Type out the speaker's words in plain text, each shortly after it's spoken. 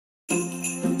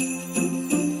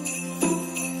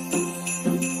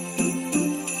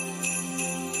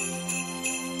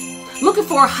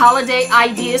for holiday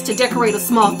ideas to decorate a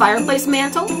small fireplace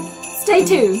mantle? Stay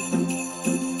tuned.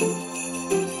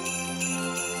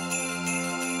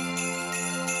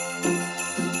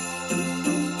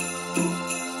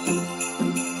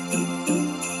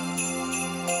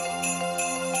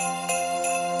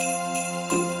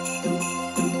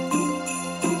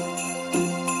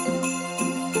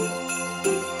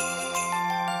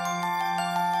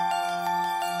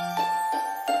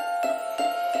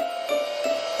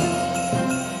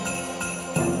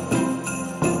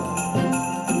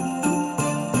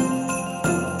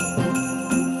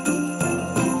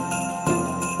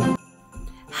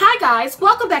 Hi guys,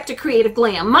 welcome back to Creative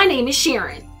Glam. My name is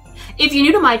Sharon. If you're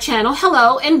new to my channel,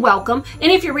 hello and welcome.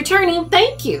 And if you're returning,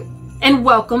 thank you and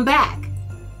welcome back.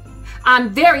 I'm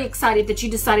very excited that you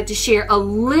decided to share a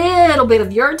little bit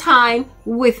of your time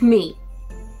with me.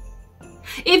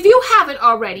 If you haven't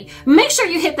already, make sure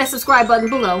you hit that subscribe button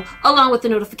below along with the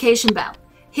notification bell.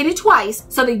 Hit it twice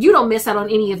so that you don't miss out on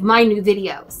any of my new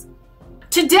videos.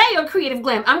 Today on Creative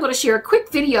Glam, I'm going to share a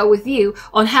quick video with you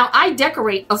on how I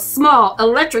decorate a small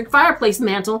electric fireplace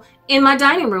mantle in my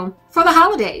dining room for the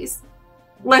holidays.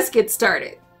 Let's get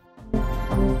started.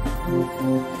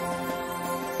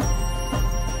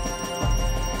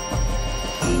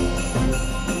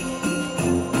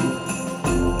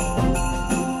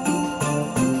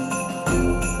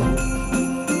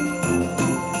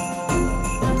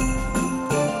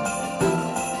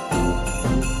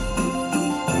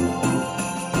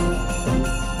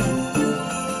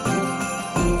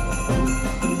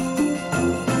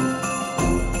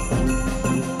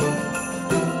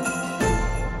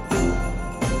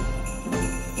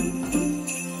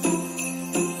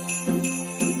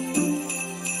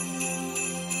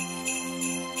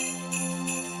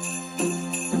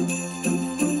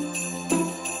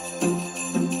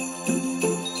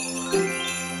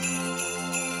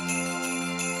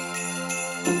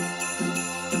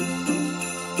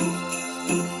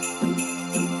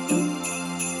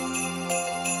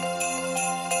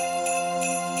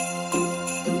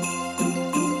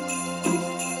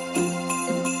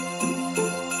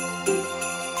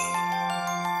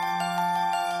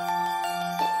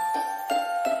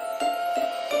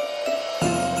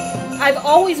 I've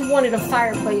always wanted a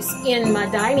fireplace in my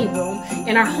dining room,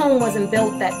 and our home wasn't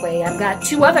built that way. I've got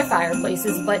two other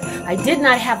fireplaces, but I did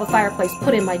not have a fireplace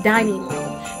put in my dining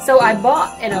room. So I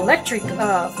bought an electric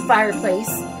fireplace,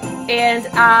 and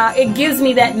it gives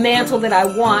me that mantle that I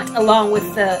want along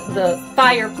with the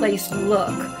fireplace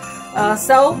look.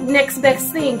 So next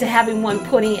best thing to having one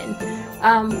put in.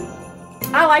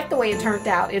 I like the way it turned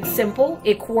out. It's simple,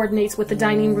 it coordinates with the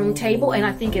dining room table, and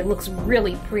I think it looks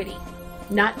really pretty.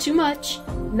 Not too much,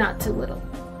 not too little.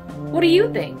 What do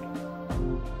you think?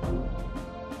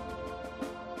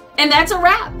 And that's a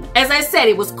wrap. As I said,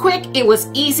 it was quick, it was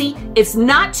easy, it's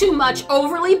not too much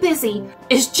overly busy.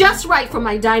 It's just right for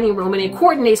my dining room and it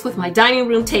coordinates with my dining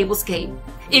room tablescape.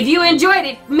 If you enjoyed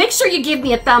it, make sure you give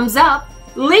me a thumbs up,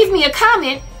 leave me a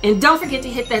comment, and don't forget to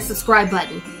hit that subscribe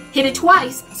button. Hit it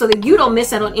twice so that you don't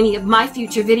miss out on any of my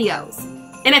future videos.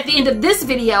 And at the end of this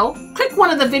video, click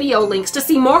one of the video links to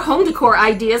see more home decor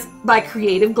ideas by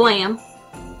Creative Glam.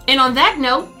 And on that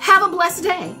note, have a blessed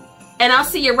day. And I'll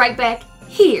see you right back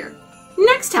here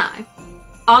next time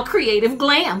on Creative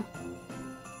Glam.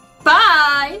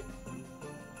 Bye!